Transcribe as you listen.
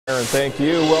Aaron, thank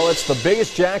you. Well, it's the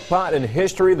biggest jackpot in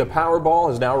history. The Powerball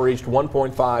has now reached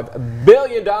 $1.5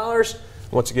 billion.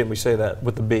 Once again, we say that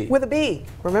with the B. With a B.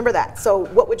 Remember that. So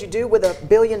what would you do with $1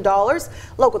 billion?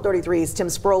 Local 33's Tim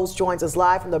Sproles joins us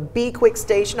live from the b-quik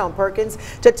station on Perkins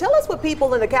to tell us what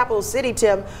people in the capital city,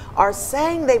 Tim, are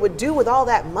saying they would do with all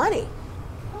that money.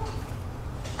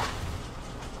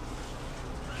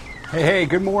 Hey,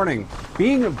 good morning.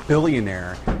 Being a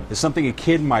billionaire is something a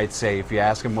kid might say if you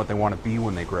ask them what they want to be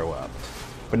when they grow up.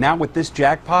 But now with this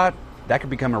jackpot, that could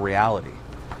become a reality.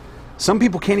 Some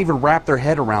people can't even wrap their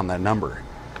head around that number.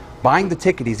 Buying the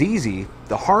ticket is easy.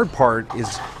 The hard part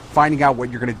is finding out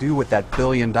what you're going to do with that $1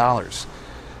 billion.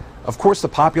 Of course, the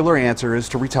popular answer is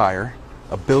to retire.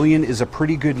 $1 billion is a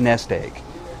pretty good nest egg.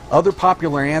 Other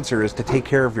popular answer is to take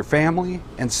care of your family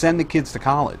and send the kids to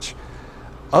college.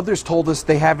 Others told us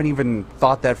they haven't even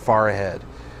thought that far ahead.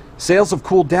 Sales have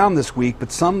cooled down this week,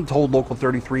 but some told Local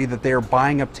 33 that they are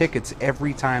buying up tickets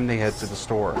every time they head to the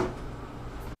store.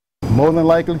 More than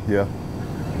likely, yeah.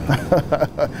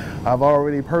 I've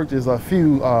already purchased a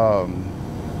few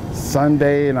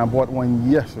Sunday, and I bought one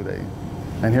yesterday.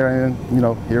 And here I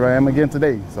am, here I am again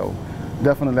today. So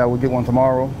definitely I will get one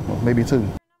tomorrow, or maybe two.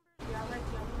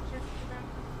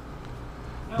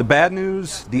 The bad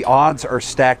news, the odds are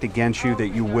stacked against you that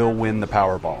you will win the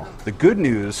Powerball. The good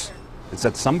news is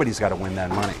that somebody's got to win that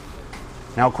money.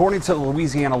 Now, according to the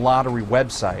Louisiana Lottery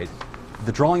website,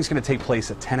 the drawing is going to take place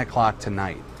at 10 o'clock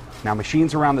tonight. Now,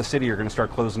 machines around the city are going to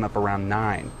start closing up around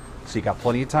 9, so you got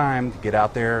plenty of time to get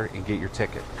out there and get your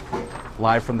ticket.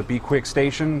 Live from the b-quik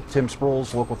station, Tim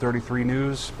Sproles, Local 33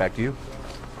 News. Back to you.